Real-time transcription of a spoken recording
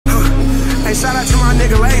Hey, shout out to my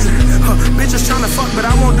nigga Laser. Bitches tryna fuck, but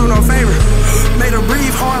I won't do no favor. Made her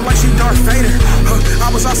breathe hard like she Darth Vader.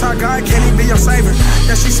 I was outside, God, can he be your savior?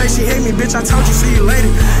 Yeah, she say she hate me, bitch, I told you, see you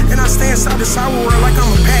later. And I stand side to side with her like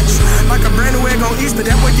I'm a patch. Like a brand new egg on Easter,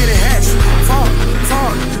 that boy getting hatched. Fall,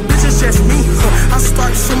 bitch, it's just me. I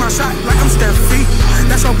start to shoot my shot like I'm Steph Fee.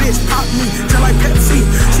 That's your bitch, pop me, just like Pepsi.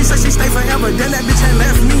 She said she stay forever, then that bitch ain't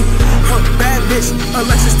left me. Bad bitch,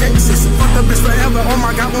 Alexis, Texas. Fuck the bitch forever, oh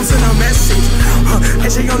my God, won't send a message.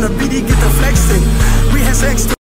 AJ on the BD, get the flexing. We had sex.